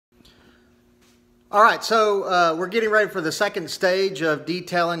All right, so we're getting ready for the second stage of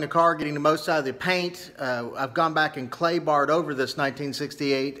detailing the car, getting the most out of the paint. I've gone back and clay barred over this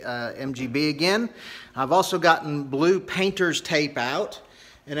 1968 MGB again. I've also gotten blue painter's tape out.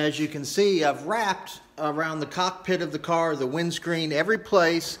 And as you can see, I've wrapped around the cockpit of the car, the windscreen, every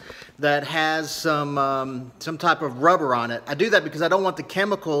place that has some type of rubber on it. I do that because I don't want the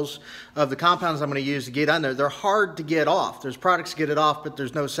chemicals of the compounds I'm going to use to get on there. They're hard to get off. There's products to get it off, but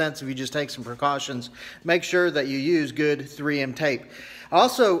there's no sense if you just take some precautions. Make sure that you use good 3M tape. I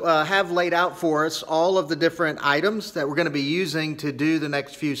also have laid out for us all of the different items that we're going to be using to do the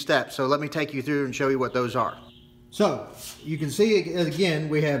next few steps. So let me take you through and show you what those are. So you can see again,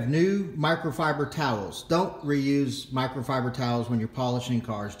 we have new microfiber towels. Don't reuse microfiber towels when you're polishing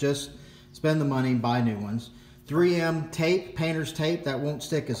cars. Just spend the money and buy new ones. 3M tape, painter's tape, that won't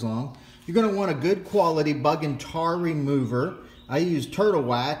stick as long. You're going to want a good quality bug and tar remover. I use turtle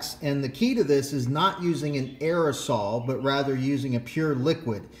wax, and the key to this is not using an aerosol, but rather using a pure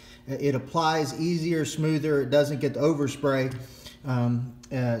liquid. It applies easier, smoother, it doesn't get the overspray.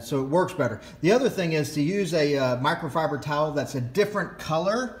 So it works better. The other thing is to use a microfiber towel that's a different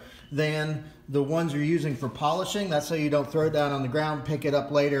color than the ones you're using for polishing. That's so you don't throw it down on the ground, pick it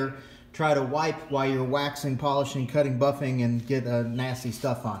up later, try to wipe while you're waxing, polishing, cutting, buffing, and get nasty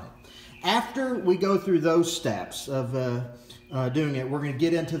stuff on it. After we go through those steps of doing it, we're going to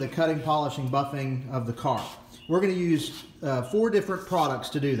get into the cutting, polishing, buffing of the car. We're going to use 4 different products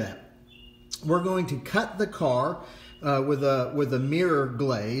to do that. We're going to cut the car with a mirror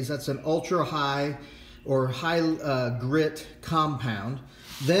glaze. That's an ultra high or high grit compound.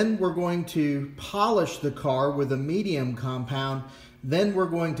 Then we're going to polish the car with a medium compound. Then we're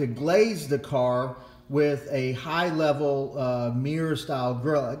going to glaze the car with a high level mirror style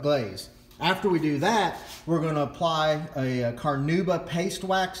glaze. After we do that, we're going to apply a Carnauba paste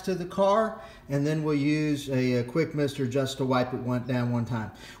wax to the car, and then we'll use a quick mister just to wipe it down one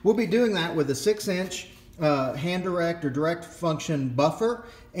time. We'll be doing that with a 6-inch hand direct or direct function buffer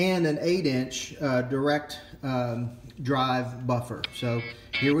and an 8-inch direct drive buffer. So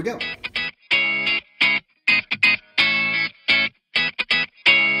here we go.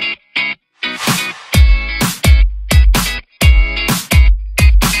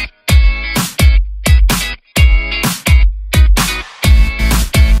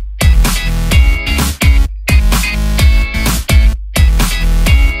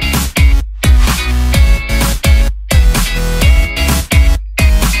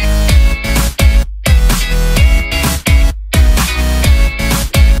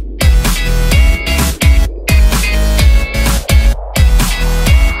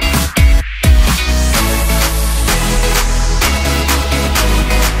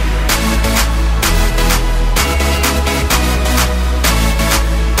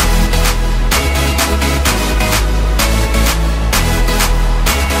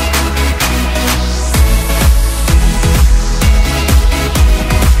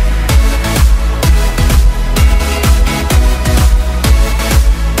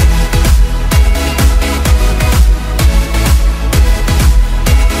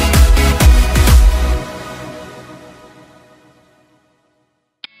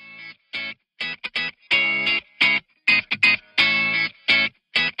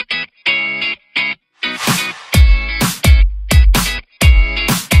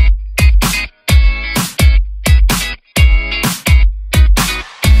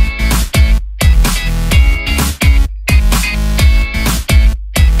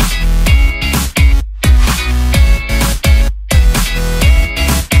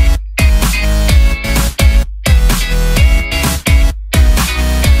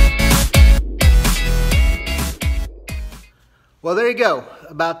 Well, there you go.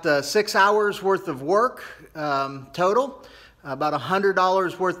 About 6 hours worth of work total, about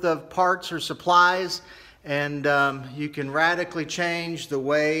 $100 worth of parts or supplies, and you can radically change the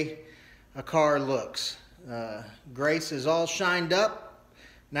way a car looks. Grace is all shined up.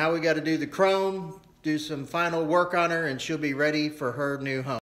 Now we got to do the chrome, do some final work on her, and she'll be ready for her new home.